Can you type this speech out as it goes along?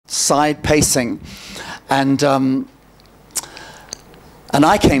side pacing. And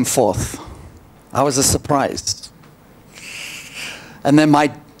I came fourth. I was a surprise. And then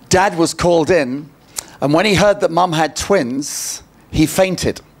my dad was called in, and when he heard that Mum had twins, he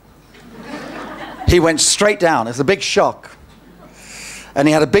fainted. He went straight down. It was a big shock. And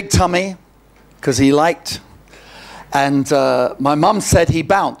he had a big tummy, because he liked. And my mum said he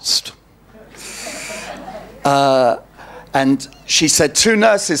bounced. And she said 2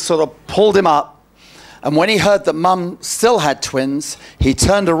 nurses sort of pulled him up. And when he heard that Mum still had twins, he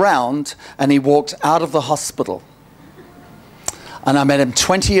turned around and he walked out of the hospital. And I met him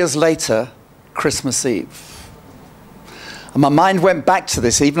 20 years later, Christmas Eve. And my mind went back to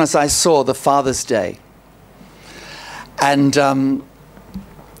this, even as I saw the Father's Day. And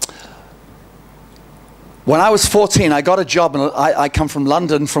when I was 14, I got a job, and I come from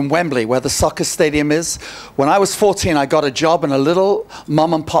London, from Wembley, where the soccer stadium is. When I was 14, I got a job in a little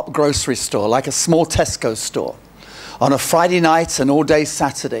mom-and-pop grocery store, like a small Tesco store, on a Friday night and all-day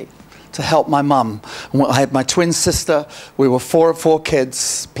Saturday, to help my mum. I had my twin sister. We were four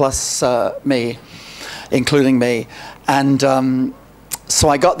kids, plus me, including me. And so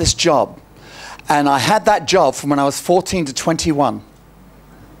I got this job. And I had that job from when I was 14 to 21.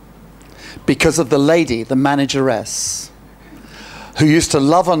 Because of the lady, the manageress, who used to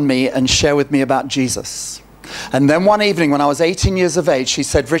love on me and share with me about Jesus. And then one evening when I was 18 years of age, she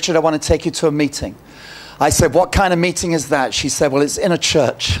said, "Richard, I want to take you to a meeting." I said, "What kind of meeting is that?" She said, "Well, it's in a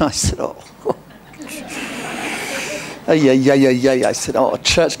church." I said, "Oh." Yeah. I said, "Oh,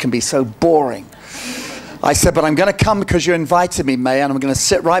 church can be so boring." I said, "But I'm going to come because you invited me, May, and I'm going to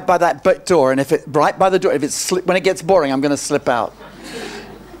sit right by that back door. And right by the door, when it gets boring, I'm going to slip out."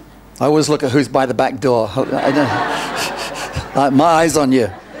 I always look at who's by the back door. My eyes on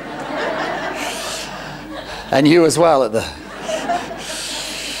you. And you as well.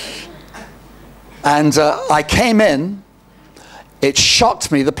 And I came in. It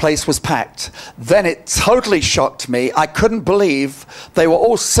shocked me the place was packed. Then it totally shocked me. I couldn't believe they were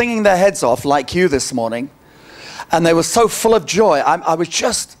all singing their heads off like you this morning. And they were so full of joy. I was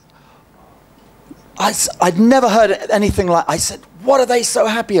just... I'd never heard anything like... I said, "What are they so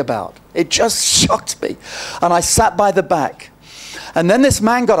happy about?" It just shocked me. And I sat by the back. And then this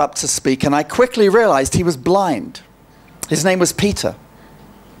man got up to speak, and I quickly realized he was blind. His name was Peter.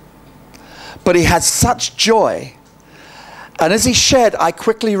 But he had such joy. And as he shared, I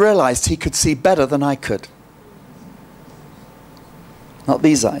quickly realized he could see better than I could. Not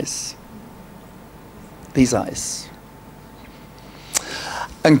these eyes. These eyes.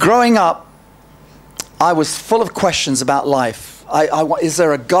 And growing up, I was full of questions about life. Is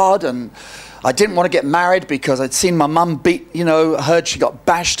there a God? And I didn't want to get married because I'd seen my mum beat, heard she got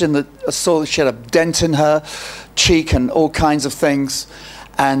bashed saw she had a dent in her cheek and all kinds of things.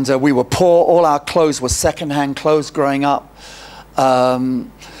 And we were poor. All our clothes were second-hand clothes growing up.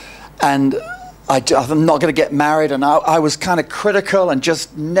 And I'm not going to get married. And I was kind of critical and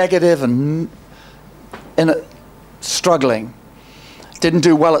just negative and struggling. Didn't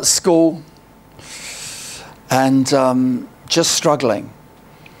do well at school. And just struggling.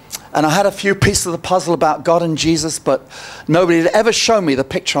 And I had a few pieces of the puzzle about God and Jesus, but nobody had ever shown me the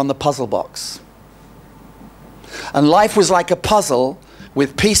picture on the puzzle box. And life was like a puzzle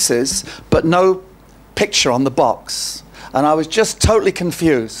with pieces, but no picture on the box. And I was just totally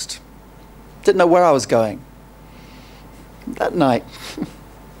confused. Didn't know where I was going. That night,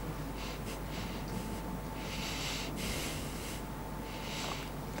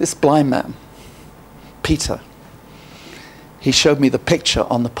 this blind man, Peter, he showed me the picture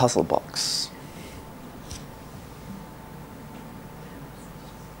on the puzzle box.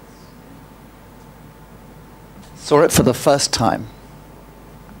 Saw it for the first time.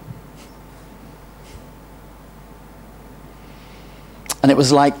 And it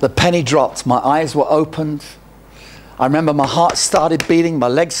was like the penny dropped. My eyes were opened. I remember my heart started beating, my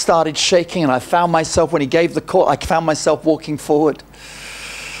legs started shaking, and I found myself, when he gave the call, I found myself walking forward.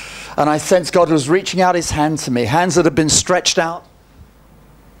 And I sensed God was reaching out his hand to me. Hands that had been stretched out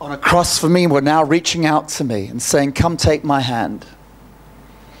on a cross for me were now reaching out to me and saying, "Come take my hand."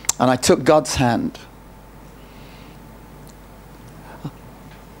 And I took God's hand.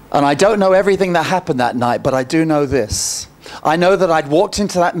 And I don't know everything that happened that night, but I do know this. I know that I'd walked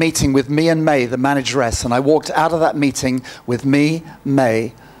into that meeting with me and May, the manageress, and I walked out of that meeting with me,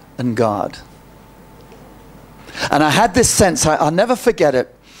 May, and God. And I had this sense, I'll never forget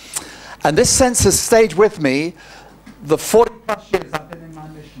it. And this sense has stayed with me the 40-plus years I've been in my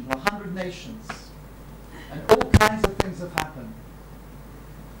mission, 100 nations. And all kinds of things have happened.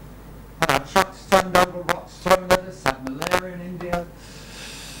 I've had trucks turned over, rocks thrown at us, had malaria in India.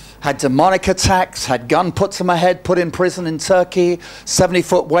 had demonic attacks, had gun put to my head, put in prison in Turkey,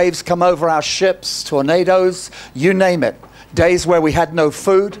 70-foot waves come over our ships, tornadoes, you name it. Days where we had no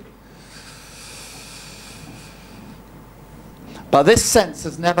food. But this sense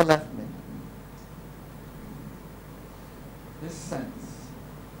has never left me. This sense.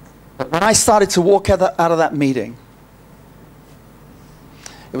 But when I started to walk out of that meeting,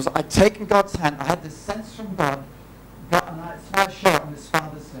 it was I'd taken God's hand. I had this sense from God, and I saw a show on this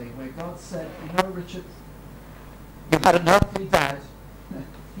Father's Day where God said, you know, Richard, you had an earthly dad.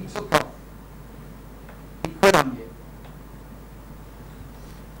 He took off. He quit on you.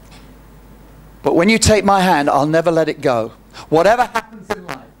 But when you take my hand, I'll never let it go. Whatever happens in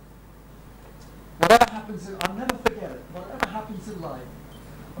life, I'll never forget it. Whatever happens in life,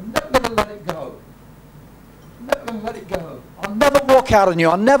 I'm never going to let it go. I'm never going to let it go. I'll never walk out on you.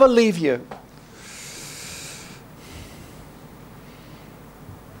 I'll never leave you.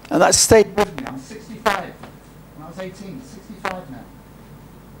 And that stayed with me. I'm 65. When I was 18, 65 now.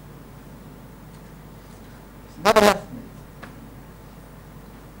 It's never left me.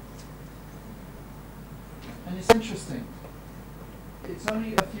 And it's interesting. It's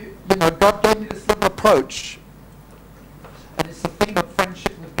only a few, you know, God gave me this little approach. And it's the theme of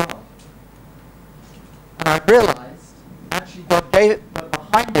friendship with God. And I realized, actually God gave it, but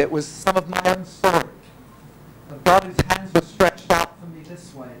behind it was some of my own story. Of God whose hands were stretched out for me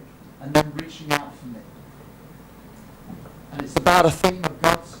this way, and then reaching out for me. And it's about a theme of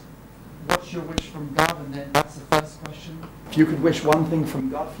God's, what's your wish from God? And then that's the first question. If you could wish one thing from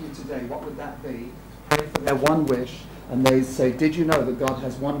God for you today, what would that be? Pray for their one wish, and they say, did you know that God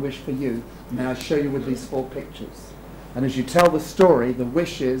has one wish for you? May I show you with these 4 pictures? And as you tell the story, the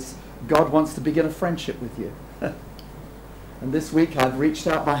wish is, God wants to begin a friendship with you. And this week I've reached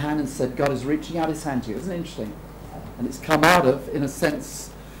out my hand and said, God is reaching out his hand to you. Isn't it interesting? And it's come out of, in a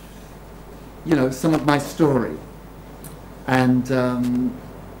sense, you know, some of my story. And,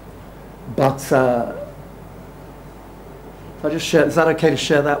 I just share, is that okay to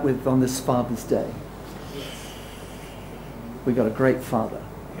share that with on this Father's Day? We got a great Father.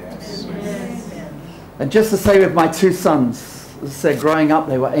 Yes. And just to say with my 2 sons, as I said, growing up,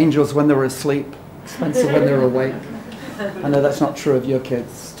 they were angels when they were asleep, Spencer when they were awake. I know that's not true of your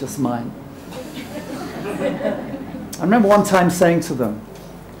kids, just mine. I remember one time saying to them,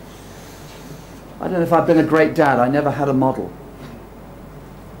 I don't know if I've been a great dad, I never had a model.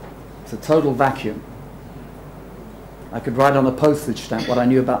 It's a total vacuum. I could write on a postage stamp what I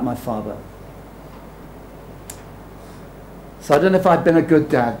knew about my father. So I don't know if I've been a good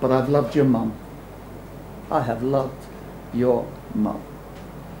dad, but I've loved your mum. I have loved your mum.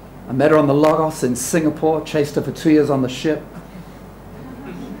 I met her on the Lagos in Singapore, chased her for 2 years on the ship.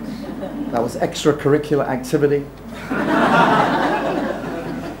 That was extracurricular activity.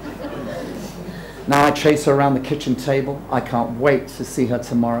 Now I chase her around the kitchen table. I can't wait to see her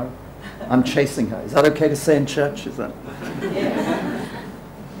tomorrow. I'm chasing her. Is that okay to say in church? Is that?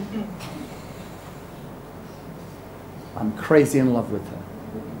 I'm crazy in love with her.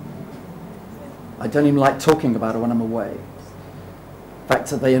 I don't even like talking about her when I'm away. In fact,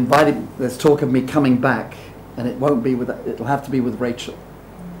 they invited, there's talk of me coming back, and it won't be with, it'll have to be with Rachel.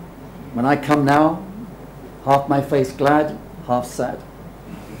 When I come now, half my face glad, half sad.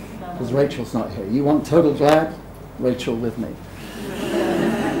 Because Rachel's not here. You want total glad? Rachel with me.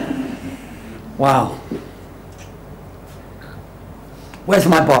 Wow. Where's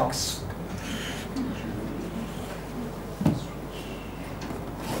my box?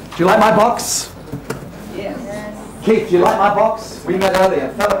 Do you like my box? Yes. Keith, do you like my box? We met earlier,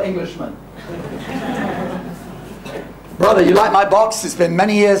 fellow Englishman. Brother, you like my box? It's been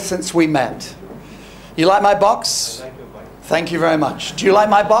many years since we met. You like my box? Thank you very much. Do you like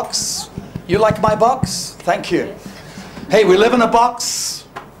my box? You like my box? Thank you. Hey, we live in a box.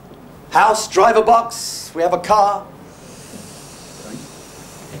 House, drive a box. We have a car.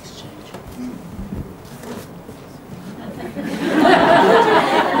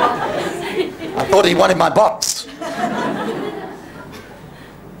 I thought he wanted my box.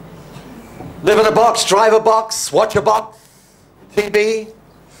 Live in a box, drive a box, watch a box, TV.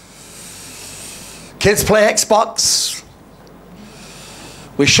 Kids play Xbox.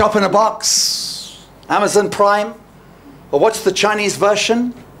 We shop in a box. Amazon Prime. Or what's the Chinese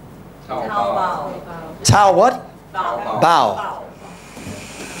version? Taobao. Tao what? Bao. Bao.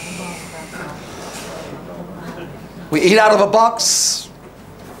 We eat out of a box.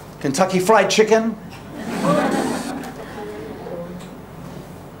 Kentucky Fried Chicken.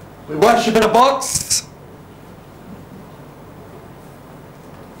 We worship in a box.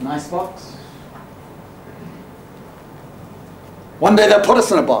 Nice box. One day they'll put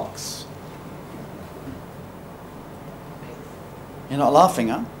us in a box. You're not laughing,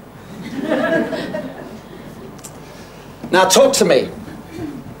 huh? Now talk to me.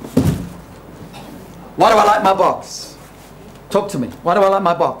 Why do I like my box? Talk to me. Why do I like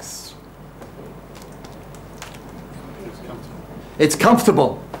my box? It's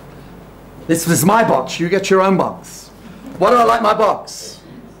comfortable. This is my box. You get your own box. Why do I like my box?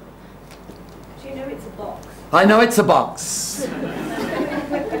 Do you know it's a box? I know it's a box.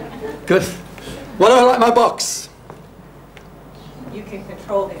 Good. Why do I like my box? You can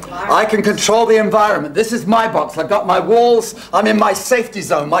control the environment. I can control the environment. This is my box. I've got my walls. I'm in my safety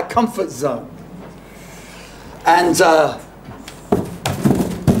zone, my comfort zone. And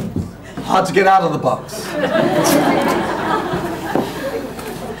hard to get out of the box.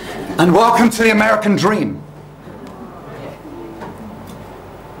 And welcome to the American dream.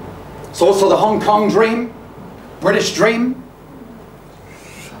 It's also the Hong Kong dream, British dream.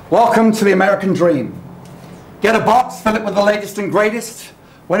 Welcome to the American dream. Get a box, fill it with the latest and greatest.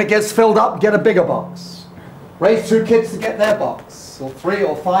 When it gets filled up, get a bigger box. Raise 2 kids to get their box, or 3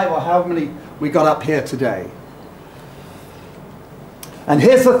 or 5 or however many we got up here today. And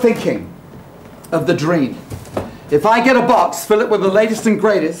here's the thinking of the dream. If I get a box, fill it with the latest and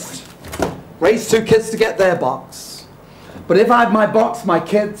greatest, raise 2 kids to get their box. But if I have my box, my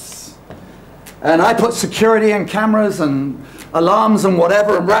kids, and I put security and cameras and alarms and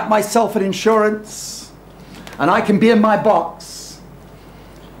whatever and wrap myself in insurance, and I can be in my box,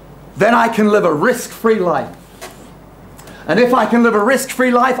 then I can live a risk-free life. And if I can live a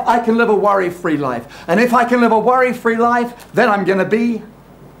risk-free life, I can live a worry-free life. And if I can live a worry-free life, then I'm going to be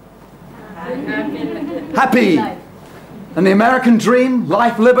happy. And the American dream,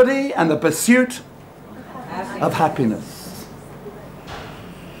 life, liberty, and the pursuit of happiness.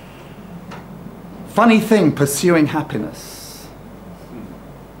 Funny thing, pursuing happiness.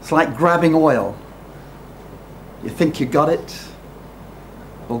 It's like grabbing oil. You think you got it,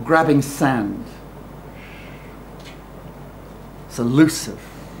 or grabbing sand. It's elusive,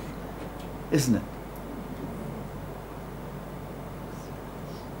 isn't it?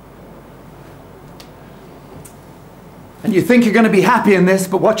 And you think you're going to be happy in this,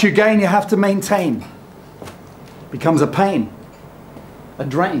 but what you gain you have to maintain. Becomes a pain, a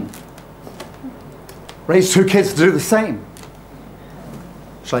drain. Raise 2 kids to do the same.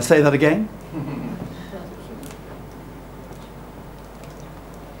 Shall I say that again?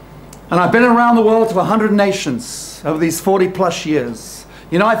 And I've been around the world to 100 nations over these 40 plus years.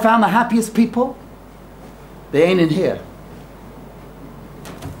 You know, I found the happiest people, they ain't in here.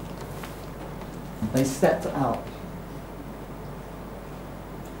 They stepped out.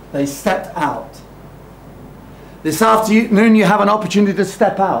 They stepped out. This afternoon you have an opportunity to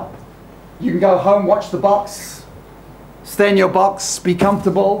step out. You can go home, watch the box, stay in your box, be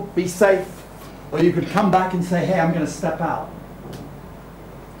comfortable, be safe. Or you could come back and say, hey, I'm going to step out.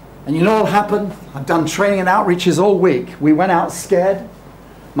 And you know what happened? I've done training and outreaches all week. We went out scared.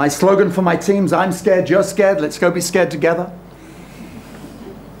 My slogan for my teams, I'm scared, you're scared, let's go be scared together.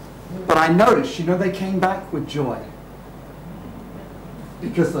 But I noticed, you know, they came back with joy.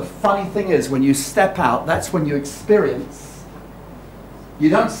 Because the funny thing is, when you step out, that's when you experience. You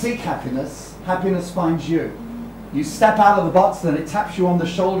don't seek happiness, happiness finds you. You step out of the box, then it taps you on the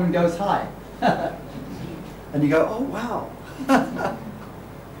shoulder and goes, hi. And you go, oh, wow.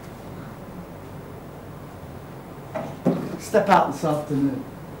 Step out this afternoon.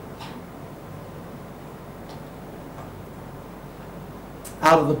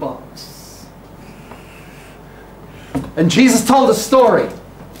 Out of the box. And Jesus told a story.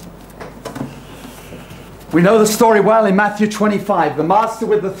 We know the story well in Matthew 25, the master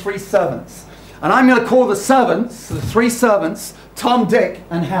with the 3 servants. And I'm going to call the servants, the 3 servants, Tom, Dick,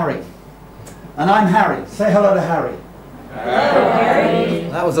 and Harry. And I'm Harry. Say hello to Harry. Harry.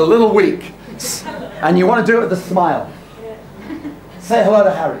 That was a little weak. And you want to do it with a smile. Say hello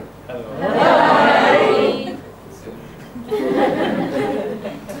to Harry. Hello, Harry.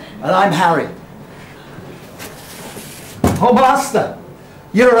 And I'm Harry. Oh, Master,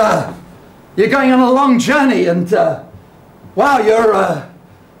 you're going on a long journey, and wow, you're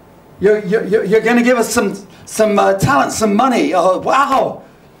going to give us some talent, some money. Oh, wow,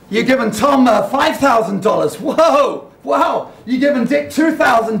 you're giving Tom $5,000. Whoa, wow, you're giving Dick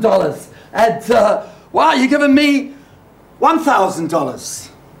 $2,000, and wow, you're giving me $1,000.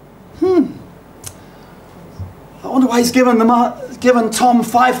 I wonder why he's given Tom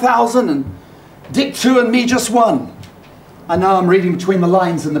 5,000 and Dick 2 and me just 1. I know I'm reading between the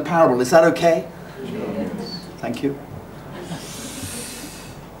lines in the parable. Is that okay? Yes. Thank you.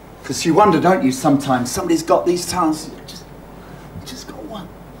 Because you wonder, don't you, sometimes, somebody's got these talents.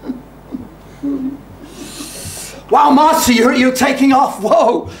 Wow, Master, you're taking off.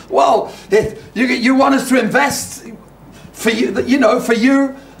 Whoa, whoa. You want us to invest for you, for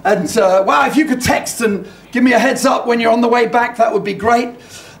you. And wow, if you could text and give me a heads up when you're on the way back, that would be great.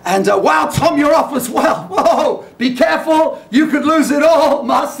 And wow, Tom, you're off as well. Whoa, be careful. You could lose it all.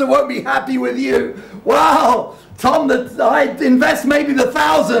 Master won't be happy with you. Wow, Tom, I invest maybe the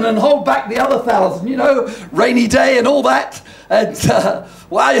 1,000 and hold back the other 1,000, rainy day and all that. And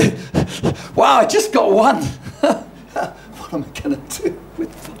wow, I just got one. What am I going to do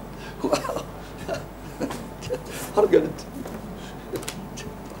with them? Wow. What am I going to do?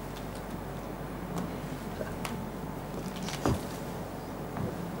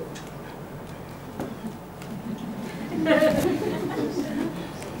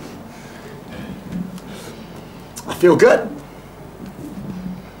 I feel good.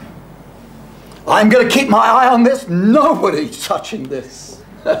 I'm going to keep my eye on this. Nobody's touching this.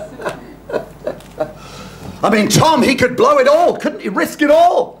 I mean, Tom, he could blow it all. Couldn't he risk it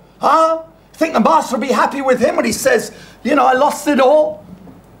all? Huh? Think the master will be happy with him when he says, I lost it all?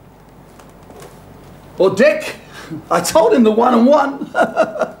 Or Dick, I told him the one-on-one.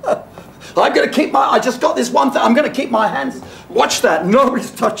 I'm going to keep I just got this one thing. I'm going to keep my hands. Watch that.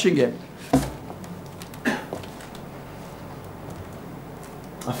 Nobody's touching it.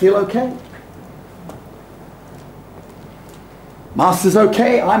 I feel okay. Master's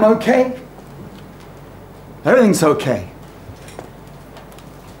okay. I'm okay. Everything's okay.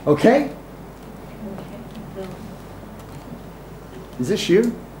 Okay? Is this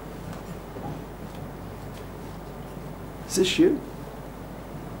you? Is this you?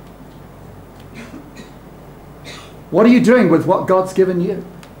 What are you doing with what God's given you?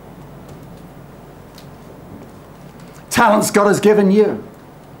 Talents God has given you.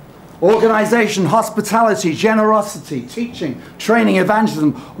 Organization, hospitality, generosity, teaching, training,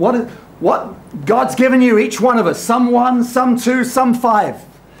 evangelism. What God's given you, each one of us. Some 1, some 2, some 5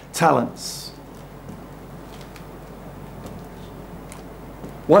 talents.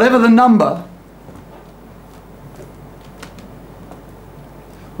 Whatever the number.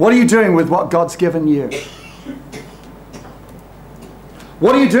 What are you doing with what God's given you?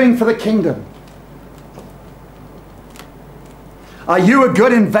 What are you doing for the kingdom? Are you a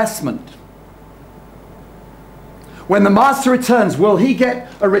good investment? When the master returns, will he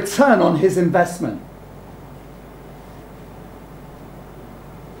get a return on his investment?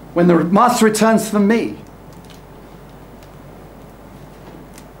 When the master returns for me,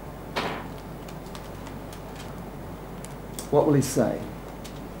 what will he say?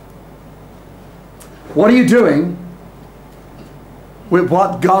 What are you doing with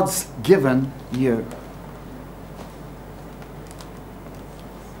what God's given you?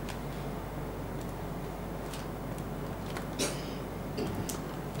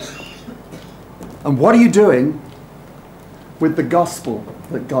 And what are you doing with the gospel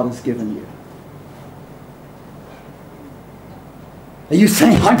that God has given you? Are you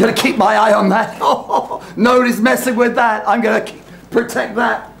saying, I'm going to keep my eye on that? Oh, nobody's messing with that. I'm going to protect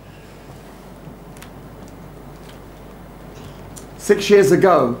that. 6 years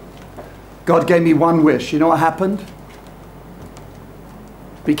ago, God gave me one wish. You know what happened?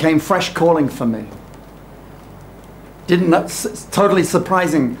 Became fresh calling for me. Totally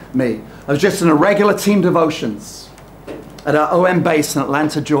surprising me. I was just in a regular team devotions at our OM base in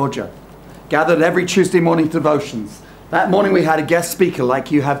Atlanta, Georgia. Gathered every Tuesday morning devotions. That morning we had a guest speaker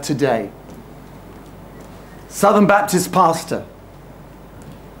like you have today. Southern Baptist pastor.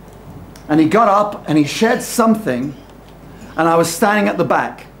 And he got up and he shared something, and I was standing at the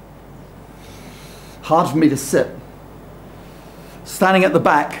back. Hard for me to sit. Standing at the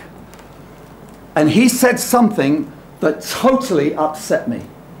back. And he said something that totally upset me.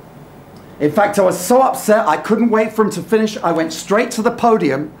 In fact, I was so upset I couldn't wait for him to finish. I went straight to the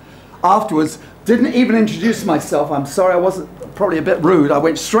podium afterwards, didn't even introduce myself. I'm sorry, I wasn't, probably a bit rude. I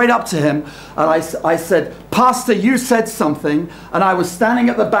went straight up to him and I said, Pastor, you said something. And I was standing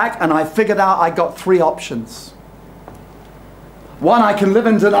at the back and I figured out I got 3 options. 1, I can live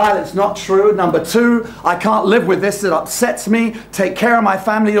in denial, it's not true. Number 2, I can't live with this, it upsets me. Take care of my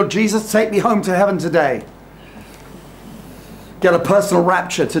family, Lord Jesus, take me home to heaven today. Get a personal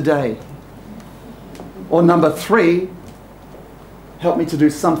rapture today. Or number 3, help me to do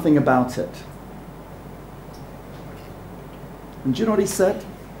something about it. And do you know what he said?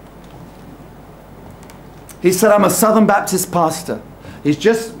 He said, I'm a Southern Baptist pastor. He's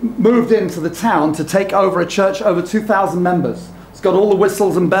just moved into the town to take over a church, over 2,000 members. It's got all the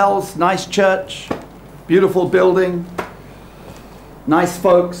whistles and bells, nice church, beautiful building, nice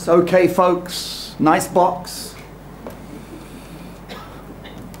folks, okay folks, nice box.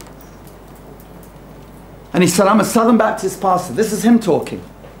 And he said, I'm a Southern Baptist pastor. This is him talking.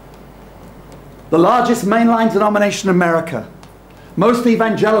 The largest mainline denomination in America. Most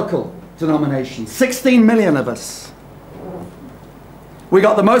evangelical denomination. 16 million of us. We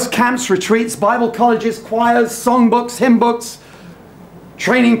got the most camps, retreats, Bible colleges, choirs, songbooks, hymn books,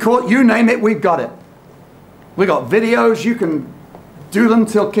 training court, you name it, we've got it. We got videos, you can do them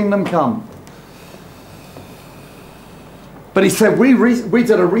till kingdom come. But he said, we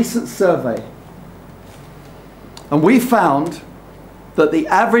did a recent survey, and we found that the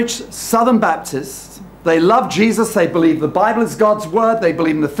average Southern Baptist, they love Jesus, they believe the Bible is God's word, they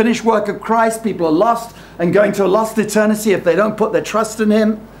believe in the finished work of Christ, people are lost and going to a lost eternity if they don't put their trust in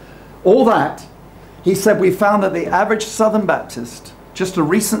him, all that. He said, we found that the average Southern Baptist, just a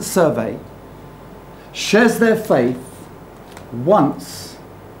recent survey, shares their faith once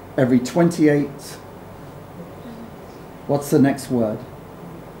every 28. What's the next word?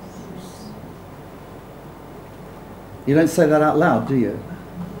 You don't say that out loud, do you?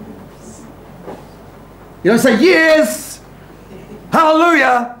 You don't say years.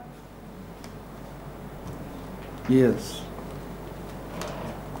 Hallelujah. Years.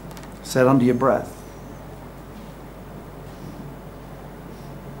 Say it under your breath.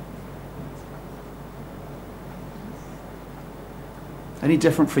 Any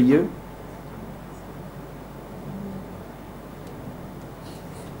different for you?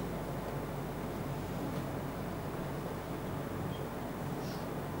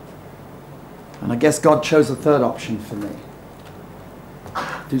 And I guess God chose a third option for me.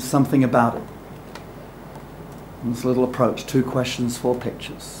 Do something about it. And this little approach, 2 questions, 4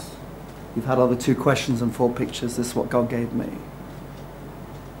 pictures. You've had other 2 questions and 4 pictures. This is what God gave me.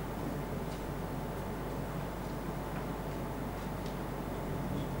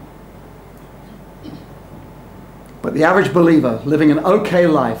 But the average believer living an okay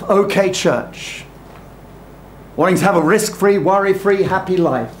life, okay church, wanting to have a risk-free, worry-free, happy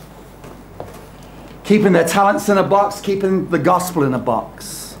life, keeping their talents in a box, keeping the gospel in a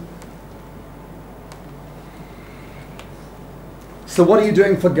box. So what are you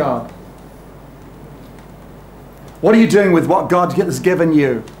doing for God? What are you doing with what God has given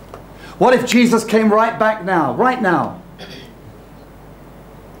you? What if Jesus came right back now, right now?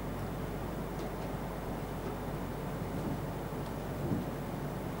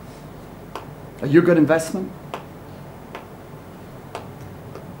 Are you a good investment?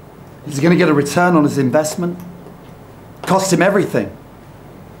 Is he going to get a return on his investment? Cost him everything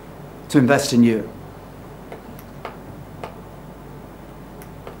to invest in you.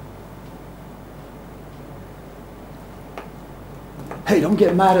 Hey, don't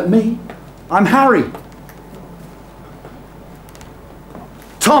get mad at me. I'm Harry.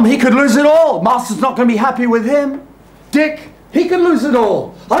 Tom, he could lose it all. Master's not going to be happy with him. Dick, he could lose it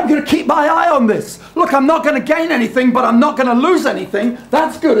all. I'm going to keep my eye on this. Look, I'm not going to gain anything, but I'm not going to lose anything.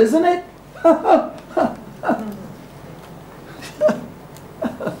 That's good, isn't it?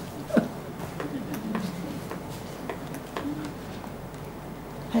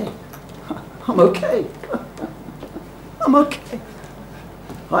 Hey, I'm okay. I'm okay.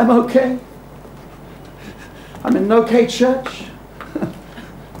 I'm okay. I'm in an okay church.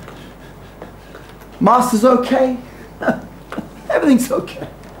 Master's okay. Everything's okay.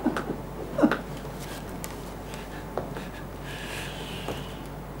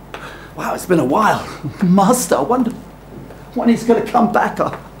 Wow, it's been a while. Master, I wonder when he's going to come back.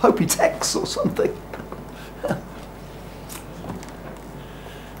 I hope he texts or something.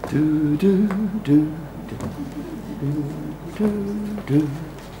 Do, do, do, do, do, do, do,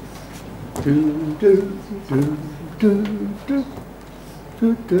 do, do,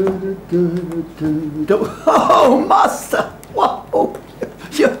 do, do, do. Oh, Master! Whoa!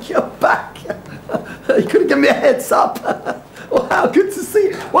 You're back. You couldn't give me a heads up. Wow, good to see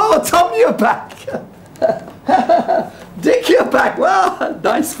you. Wow, Tom, you're back. Dick, you're back. Wow,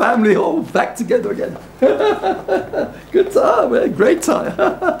 nice family all back together again. Good time, great time.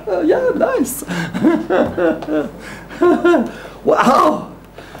 Yeah, nice. Wow.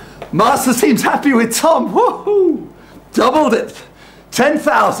 Master seems happy with Tom. Woohoo! Doubled it.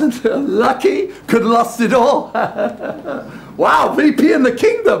 10,000. Lucky. Could have lost it all. Wow, VP in the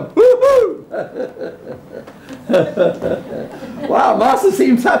kingdom. Woohoo! Wow, Master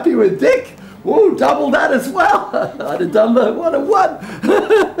seems happy with Dick. Woo, double that as well. I'd have done the 1 and 1.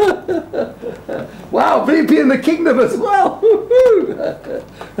 Wow, VP in the kingdom as well.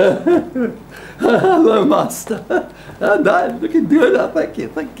 Hello, Master. I'm looking good. Thank you,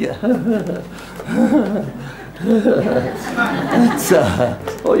 thank you. That's,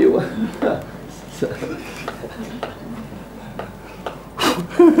 oh, you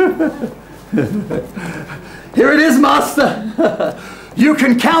Here it is, master. You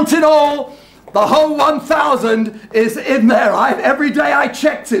can count it all. The whole 1,000 is in there. Every day I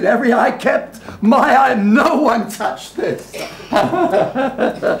checked it. I kept my eye. No one touched this. Here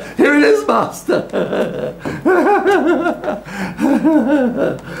it is, master.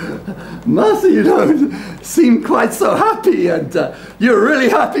 Master, you don't seem quite so happy, and you're really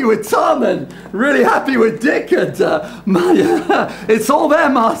happy with Tom and really happy with Dick, and it's all there,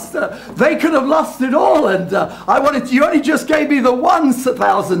 master. They could have lost it all, and you only just gave me the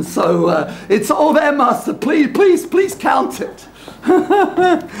 1,000, so it's all there, master. Please count it.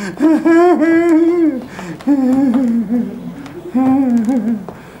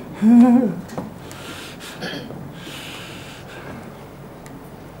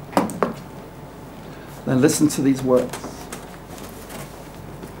 Then listen to these words.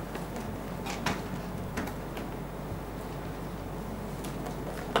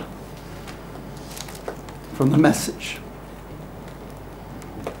 From the Message.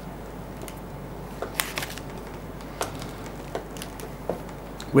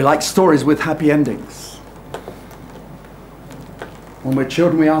 We like stories with happy endings. When we're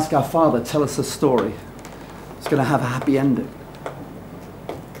children, we ask our Father, tell us a story. It's going to have a happy ending.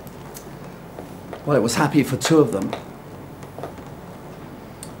 Well, it was happy for 2 of them,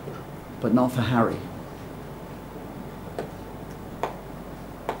 but not for Harry.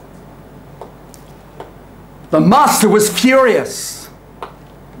 The master was furious.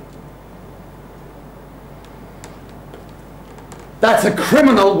 That's a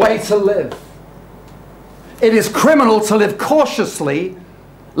criminal way to live. It is criminal to live cautiously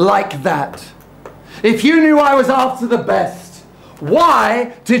like that. If you knew I was after the best,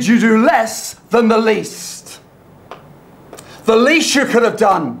 why did you do less than the least? The least you could have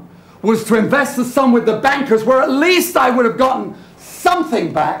done was to invest the sum with the bankers, where at least I would have gotten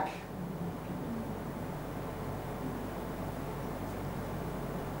something back.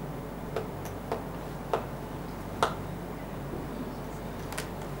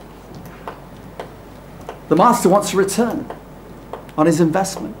 The master wants a return on his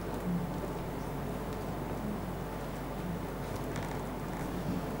investment.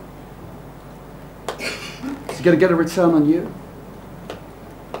 Is he going to get a return on you?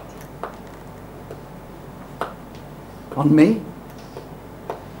 On me?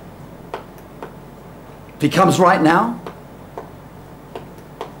 If he comes right now?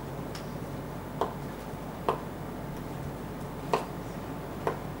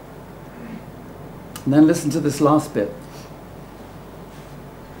 And then listen to this last bit.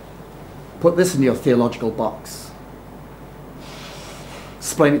 Put this in your theological box.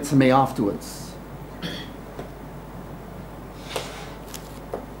 Explain it to me afterwards.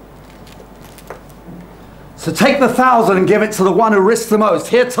 So take the 1,000 and give it to the one who risked the most.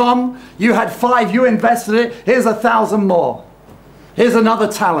 Here, Tom, you had 5, you invested it. Here's 1,000 more. Here's another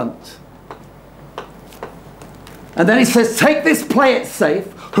talent. And then he says, take this play it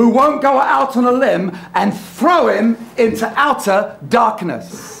safe, who won't go out on a limb, and throw him into outer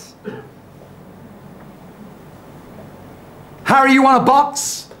darkness. Harry, you want a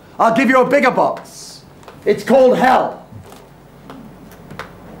box? I'll give you a bigger box. It's called hell.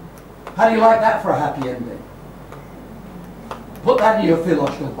 How do you like that for a happy ending? Put that in your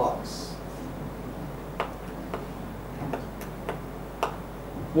theological box.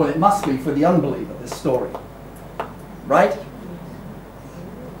 Well, it must be for the unbeliever, this story. Right?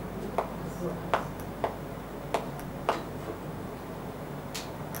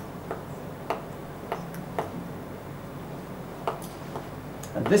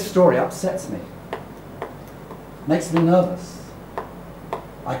 And this story upsets me. Makes me nervous.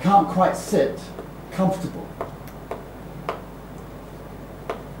 I can't quite sit comfortable.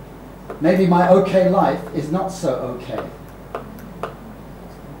 Maybe my okay life is not so okay.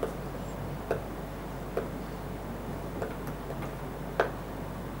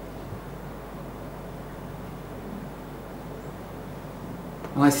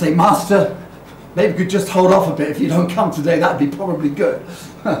 And I say, Master, maybe you could just hold off a bit. If you don't come today, that'd be probably good.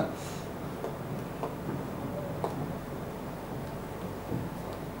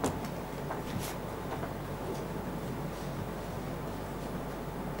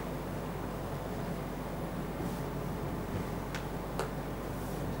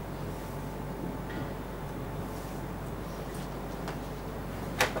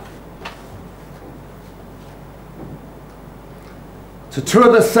 To 2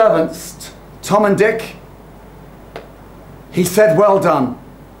 of the servants, Tom and Dick, he said, well done.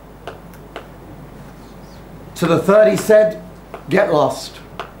 To the 3rd he said, get lost.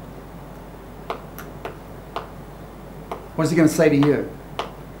 What is he going to say to you?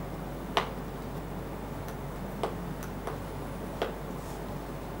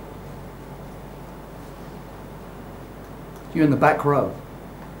 You in the back row.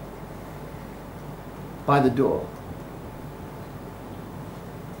 By the door.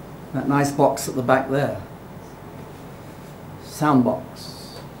 That nice box at the back there. Sound box.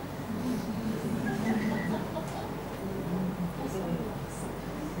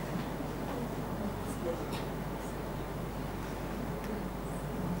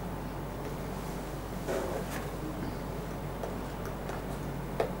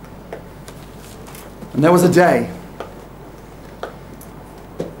 And there was a day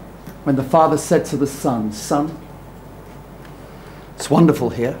when the Father said to the Son, "Son, it's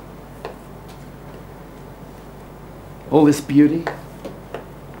wonderful here. All this beauty,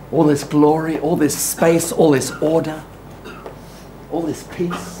 all this glory, all this space, all this order, all this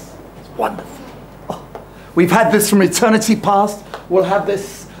peace. It's wonderful. Oh, we've had this from eternity past. We'll have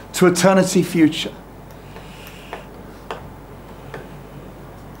this to eternity future.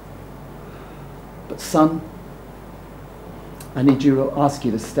 But son, I need you to ask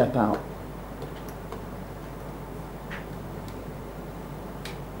you to step out.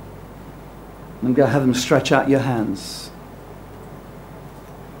 I'm going to have them stretch out your hands.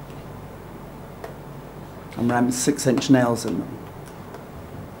 I'm ramming 6-inch nails in them.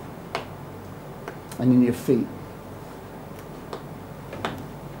 And in your feet.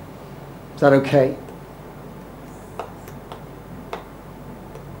 Is that okay?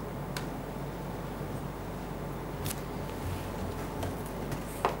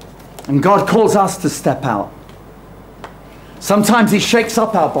 And God calls us to step out. Sometimes He shakes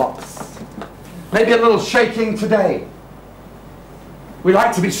up our box. Maybe a little shaking today. We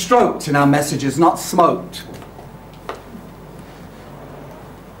like to be stroked in our messages, not smoked.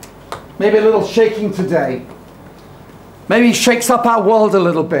 Maybe a little shaking today. Maybe He shakes up our world a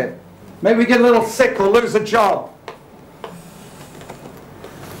little bit. Maybe we get a little sick or lose a job.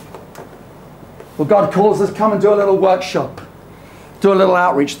 Well, God calls us, come and do a little workshop. Do a little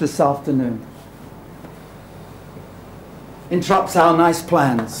outreach this afternoon. Interrupts our nice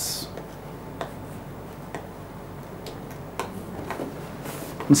plans.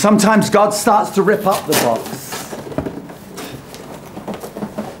 And sometimes God starts to rip up the box.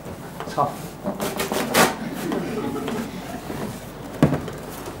 Tough.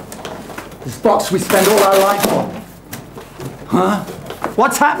 This box we spend all our life on. Huh?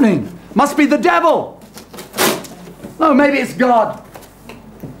 What's happening? Must be the devil. No, maybe it's God.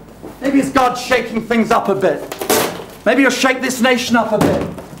 Maybe it's God shaking things up a bit. Maybe He'll shake this nation up a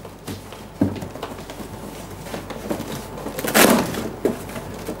bit.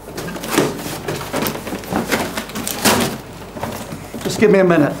 Just give me a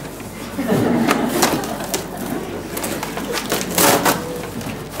minute.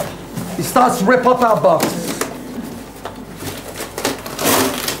 He starts to rip up our box.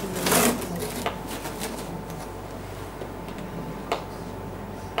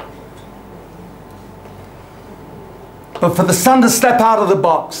 But for the Son to step out of the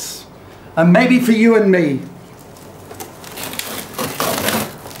box, and maybe for you and me,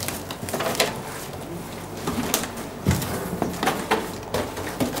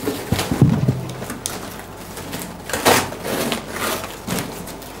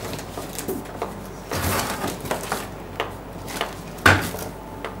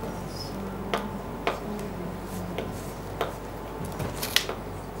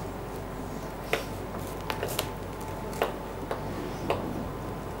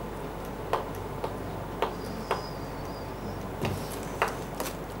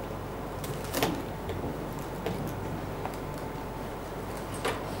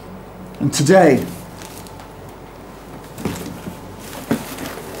 and today,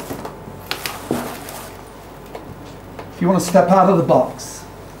 if you want to step out of the box,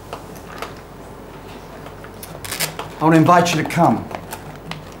 I want to invite you to come.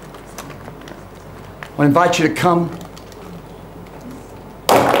 I want to invite you to come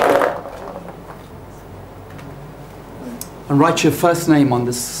and write your first name on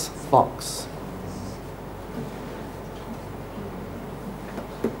this box.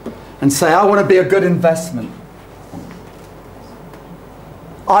 And say, I want to be a good investment.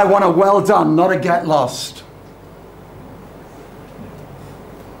 I want a well done, not a get lost.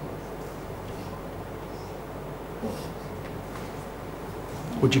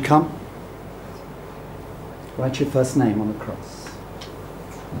 Would you come? Write your first name on the cross.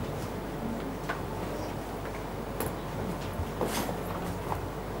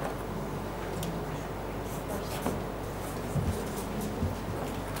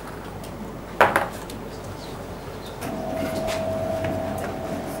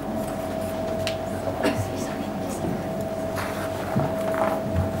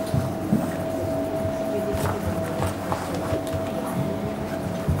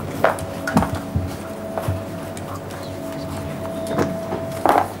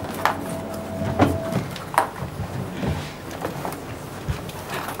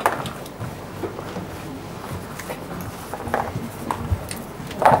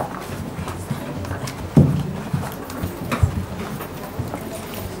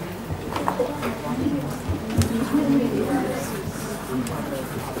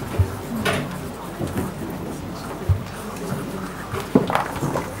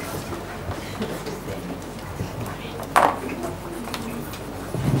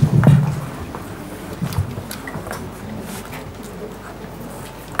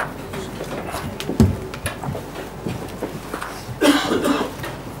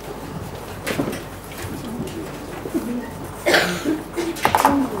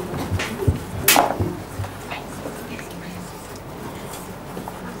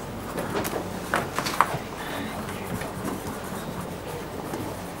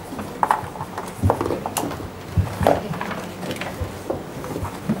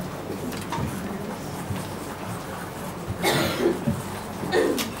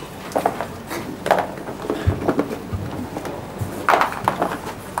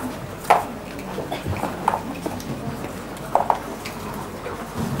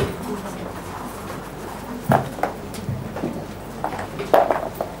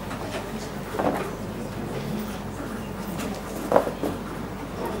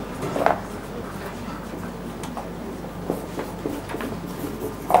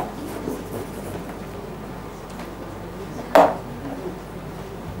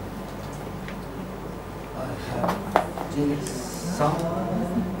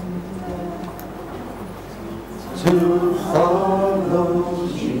 To follow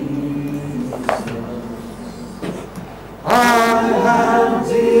Jesus, I have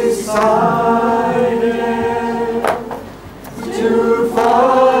decided to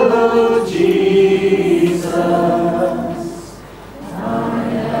follow Jesus. I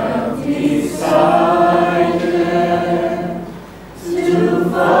have decided to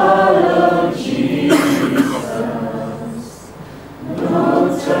follow Jesus.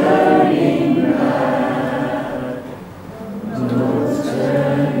 No turning back. No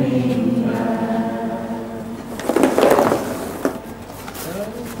turning back.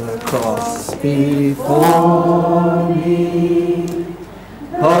 The cross before me,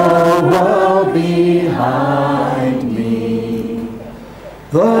 the world behind me.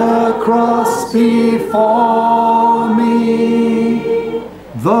 The cross before me,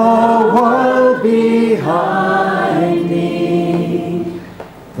 the world behind me.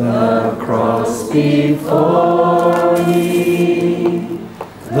 The cross before me,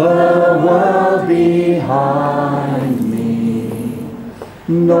 the world behind me.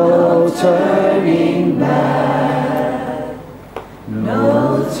 No turning back,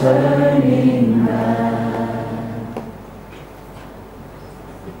 no turning back.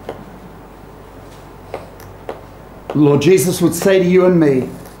 Lord Jesus would say to you and me,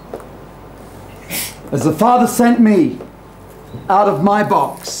 as the Father sent me out of my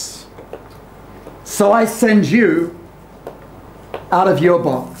box, so I send you out of your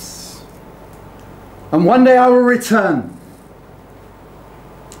box. And one day I will return.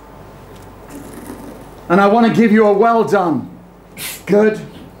 And I want to give you a well done, good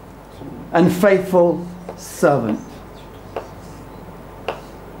and faithful servant.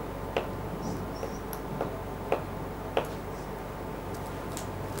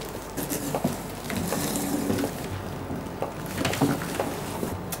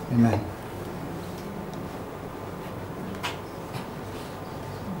 Amen.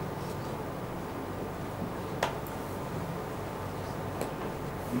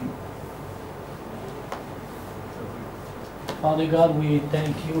 Father God, we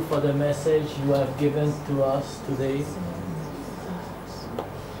thank you for the message you have given to us today.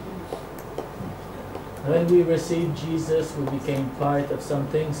 When we received Jesus, we became part of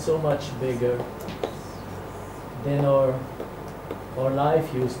something so much bigger than our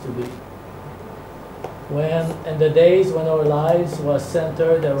life used to be. When in the days when our lives was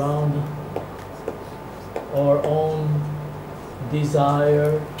centered around our own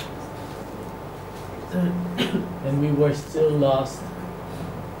desire, and we were still lost,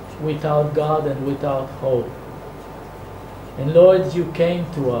 without God and without hope. And Lord, you came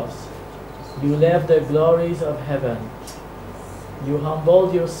to us. You left the glories of heaven. You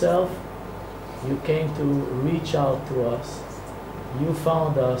humbled yourself. You came to reach out to us. You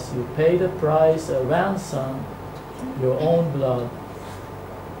found us. You paid a price, a ransom, your own blood,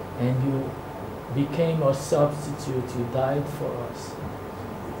 and you became our substitute. You died for us.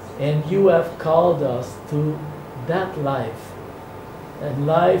 And you have called us to that life, a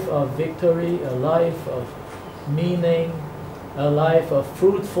life of victory, a life of meaning, a life of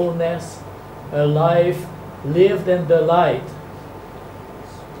fruitfulness, a life lived in the light,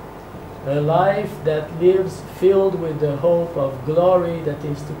 a life that lives filled with the hope of glory that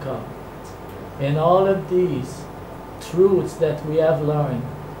is to come. And all of these truths that we have learned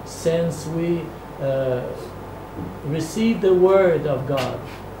since we received the Word of God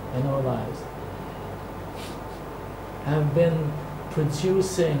in our lives, have been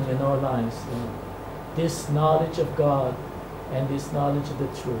producing in our lives this knowledge of God and this knowledge of the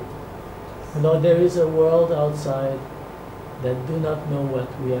truth. Lord, there is a world outside that do not know what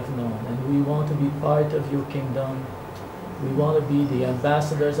we have known, and we want to be part of your kingdom. We want to be the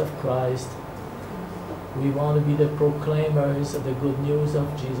ambassadors of Christ. We want to be the proclaimers of the good news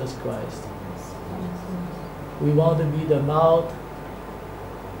of Jesus Christ. We want to be the mouth,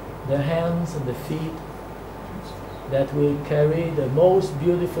 the hands, and the feet that will carry the most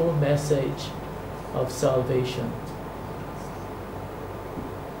beautiful message of salvation.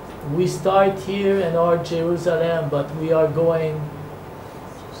 We start here in our Jerusalem, but we are going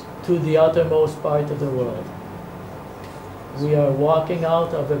to the uttermost part of the world. We are walking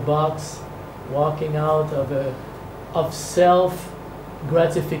out of a box, walking out of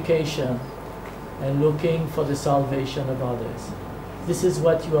self-gratification and looking for the salvation of others. This is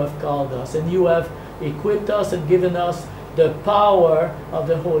what you have called us, and you have equipped us and given us the power of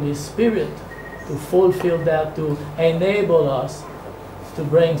the Holy Spirit to fulfill that, to enable us to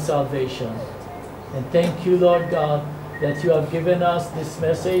bring salvation. And thank you, Lord God, that you have given us this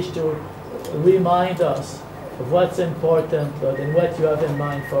message to remind us of what's important, Lord, and what you have in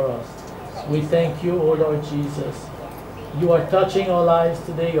mind for us. We thank you, O Lord Jesus. You are touching our lives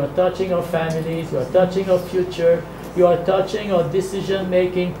today. You are touching our families. You are touching our future. You are touching our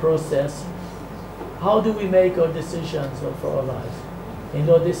decision-making process. How do we make our decisions for our lives? And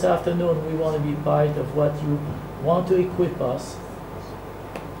Lord, this afternoon we want to be part of what you want to equip us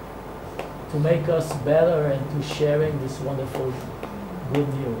to make us better and to sharing this wonderful good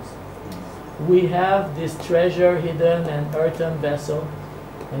news. We have this treasure hidden in an earthen vessel,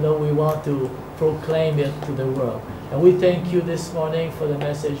 and Lord, we want to proclaim it to the world. And we thank you this morning for the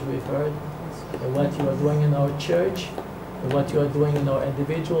message we've heard, and what you are doing in our church, and what you are doing in our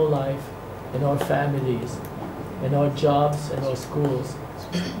individual life, in our families, in our jobs, in our schools.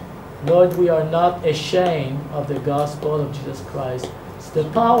 Lord, we are not ashamed of the gospel of Jesus Christ. It's the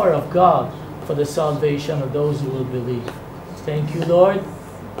power of God for the salvation of those who will believe. Thank you, Lord.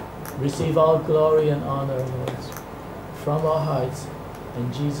 Receive all glory and honor, Lord, from our hearts.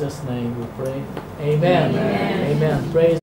 In Jesus' name we pray. Amen. Amen. Amen. Praise